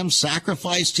Abraham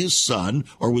sacrificed his son,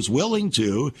 or was willing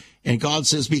to, and God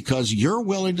says, because you're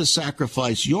willing to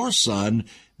sacrifice your son,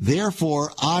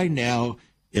 therefore I now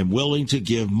am willing to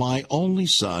give my only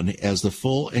son as the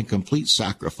full and complete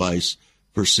sacrifice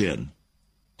for sin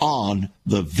on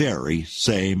the very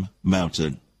same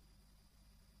mountain,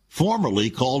 formerly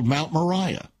called Mount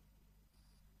Moriah,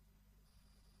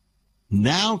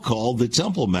 now called the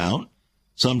Temple Mount,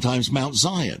 sometimes Mount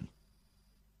Zion,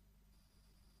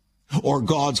 or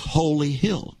God's holy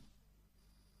hill.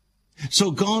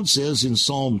 So God says in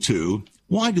Psalm 2,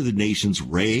 why do the nations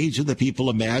rage and the people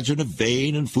imagine a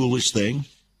vain and foolish thing?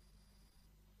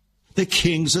 The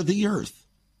kings of the earth,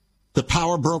 the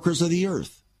power brokers of the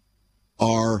earth,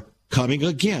 are coming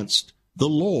against the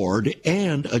Lord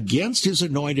and against his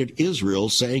anointed Israel,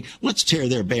 saying, let's tear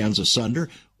their bands asunder.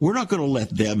 We're not going to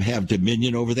let them have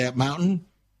dominion over that mountain.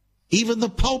 Even the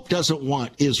Pope doesn't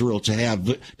want Israel to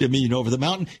have dominion over the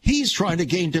mountain. He's trying to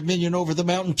gain dominion over the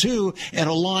mountain too and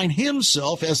align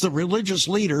himself as the religious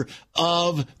leader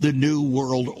of the new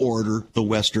world order, the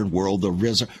Western world,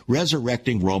 the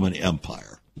resurrecting Roman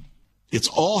Empire. It's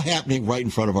all happening right in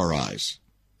front of our eyes.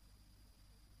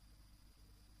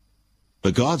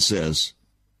 But God says,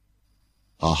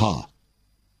 aha,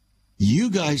 you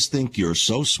guys think you're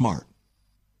so smart.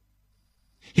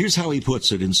 Here's how he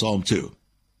puts it in Psalm 2.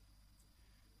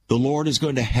 The Lord is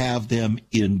going to have them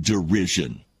in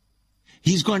derision.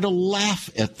 He's going to laugh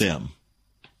at them.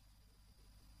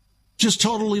 Just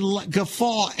totally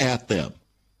guffaw at them.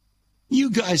 You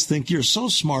guys think you're so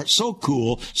smart, so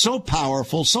cool, so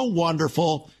powerful, so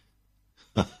wonderful.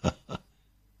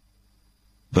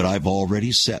 But I've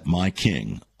already set my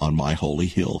king on my holy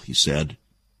hill, he said.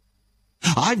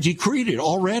 I've decreed it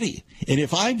already. And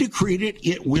if I've decreed it,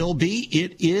 it will be,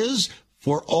 it is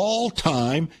for all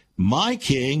time, my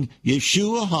King,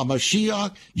 Yeshua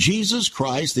HaMashiach, Jesus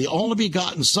Christ, the only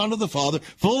begotten Son of the Father,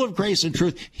 full of grace and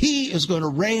truth. He is going to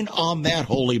reign on that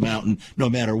holy mountain, no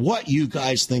matter what you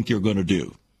guys think you're going to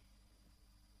do.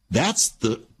 That's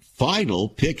the final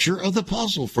picture of the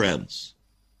puzzle, friends.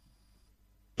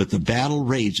 But the battle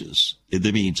rages in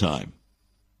the meantime.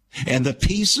 And the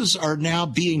pieces are now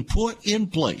being put in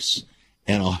place.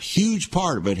 And a huge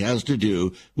part of it has to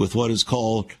do with what is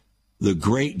called the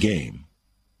Great Game.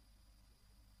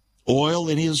 Oil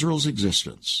in Israel's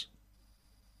existence.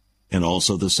 And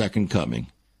also the second coming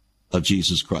of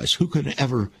Jesus Christ. Who could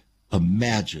ever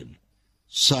imagine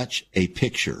such a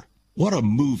picture? What a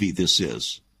movie this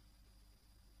is.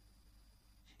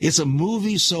 It's a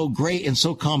movie so great and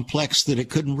so complex that it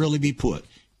couldn't really be put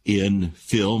in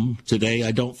film today,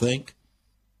 I don't think.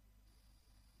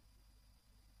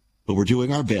 But we're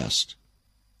doing our best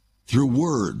through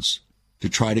words to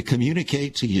try to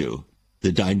communicate to you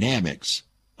the dynamics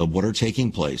of what are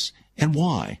taking place and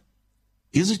why.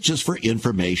 Is it just for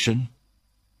information?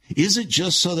 Is it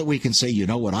just so that we can say, you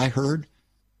know what I heard?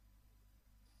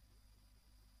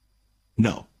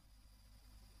 No.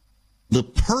 The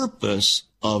purpose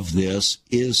of this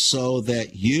is so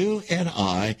that you and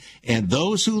I and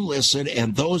those who listen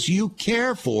and those you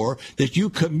care for, that you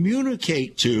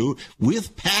communicate to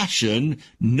with passion,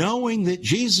 knowing that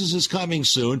Jesus is coming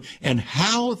soon and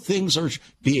how things are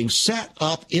being set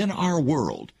up in our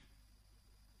world,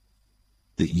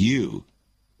 that you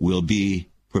will be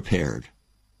prepared.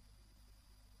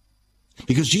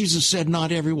 Because Jesus said,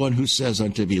 not everyone who says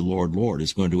unto me, Lord, Lord,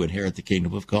 is going to inherit the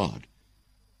kingdom of God.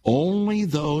 Only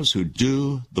those who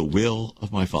do the will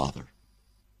of my Father.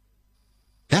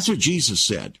 That's what Jesus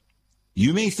said.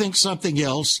 You may think something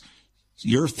else.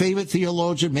 Your favorite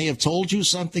theologian may have told you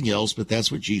something else, but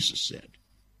that's what Jesus said.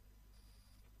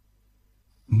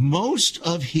 Most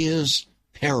of Jesus'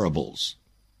 parables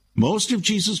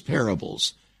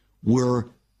were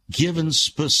given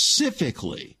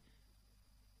specifically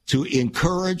to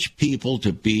encourage people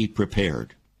to be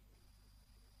prepared.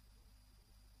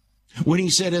 When he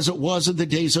said, as it was in the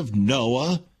days of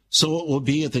Noah, so it will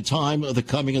be at the time of the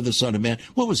coming of the Son of Man,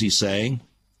 what was he saying?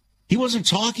 He wasn't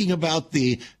talking about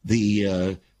the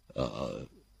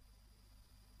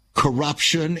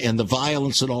corruption and the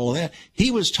violence and all of that.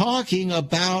 He was talking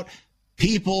about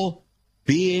people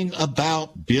being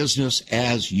about business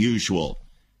as usual.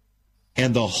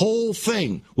 And the whole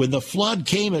thing, when the flood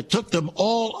came, it took them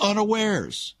all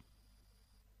unawares.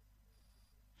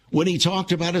 When he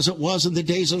talked about as it was in the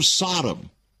days of Sodom,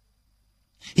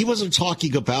 he wasn't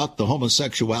talking about the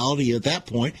homosexuality at that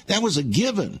point. That was a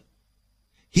given.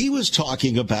 He was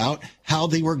talking about how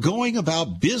they were going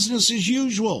about business as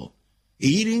usual,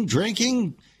 eating,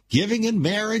 drinking, giving in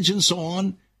marriage, and so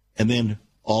on. And then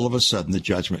all of a sudden the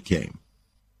judgment came.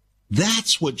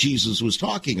 That's what Jesus was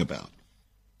talking about.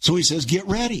 So he says, get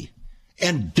ready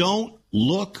and don't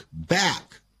look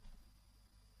back.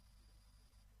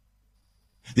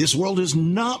 This world is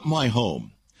not my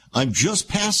home. I'm just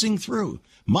passing through.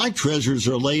 My treasures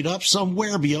are laid up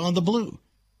somewhere beyond the blue.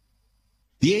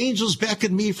 The angels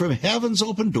beckon me from heaven's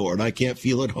open door, and I can't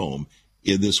feel at home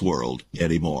in this world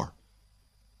anymore.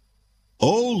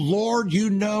 Oh, Lord, you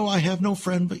know I have no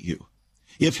friend but you.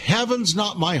 If heaven's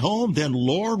not my home, then,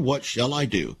 Lord, what shall I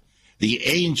do? The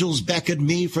angels beckon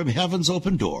me from heaven's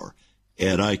open door,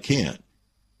 and I can't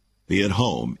be at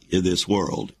home in this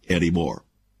world anymore.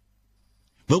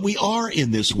 But we are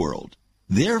in this world.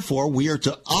 Therefore, we are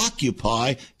to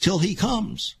occupy till he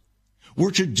comes.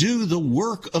 We're to do the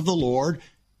work of the Lord,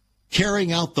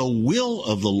 carrying out the will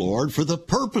of the Lord for the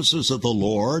purposes of the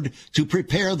Lord, to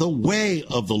prepare the way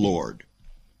of the Lord.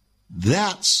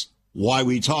 That's why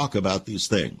we talk about these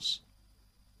things.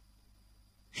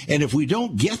 And if we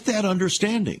don't get that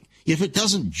understanding, if it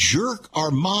doesn't jerk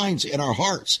our minds and our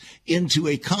hearts into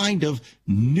a kind of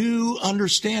new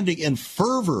understanding and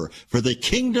fervor for the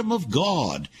kingdom of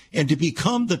God and to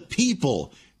become the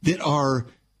people that are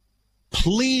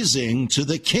pleasing to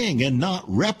the King and not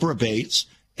reprobates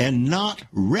and not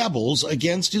rebels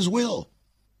against his will.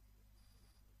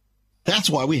 That's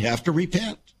why we have to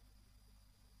repent.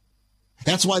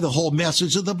 That's why the whole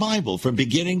message of the Bible, from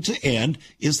beginning to end,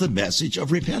 is the message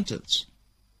of repentance.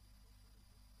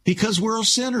 Because we're all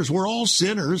sinners. We're all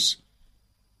sinners.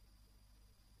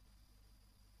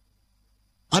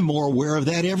 I'm more aware of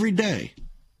that every day.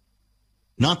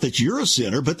 Not that you're a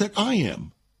sinner, but that I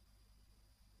am.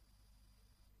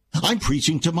 I'm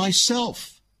preaching to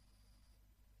myself.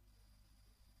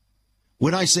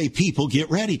 When I say people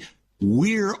get ready,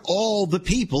 we're all the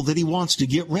people that he wants to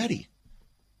get ready.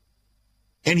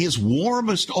 And his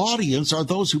warmest audience are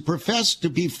those who profess to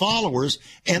be followers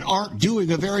and aren't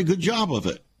doing a very good job of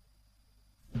it.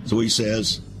 So he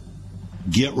says,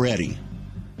 get ready.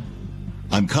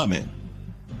 I'm coming.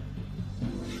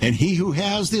 And he who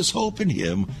has this hope in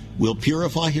him will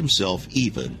purify himself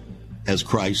even as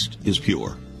Christ is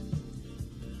pure.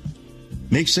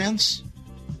 Make sense?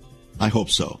 I hope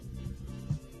so.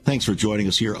 Thanks for joining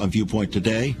us here on Viewpoint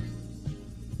today.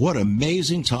 What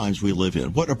amazing times we live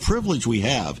in. What a privilege we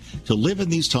have to live in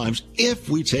these times if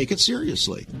we take it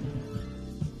seriously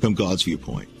from God's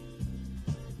viewpoint.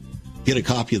 Get a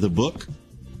copy of the book,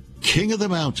 King of the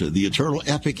Mountain, The Eternal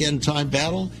Epic End Time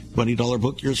Battle. $20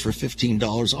 book, yours for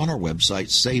 $15 on our website,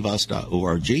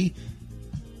 saveus.org.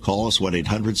 Call us,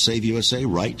 1-800-SAVE-USA.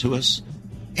 Write to us.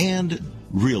 And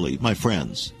really, my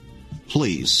friends,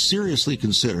 please seriously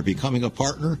consider becoming a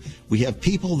partner. We have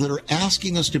people that are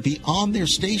asking us to be on their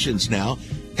stations now,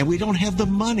 and we don't have the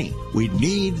money. We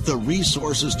need the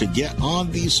resources to get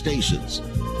on these stations.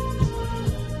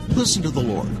 Listen to the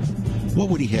Lord. what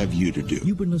would he have you to do?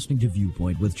 You've been listening to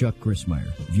Viewpoint with Chuck Crismier.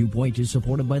 Viewpoint is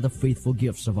supported by the faithful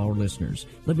gifts of our listeners.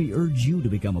 Let me urge you to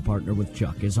become a partner with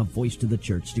Chuck as a voice to the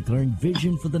church declaring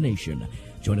vision for the nation.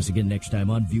 Join us again next time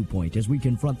on Viewpoint as we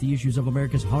confront the issues of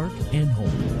America's heart and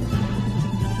home.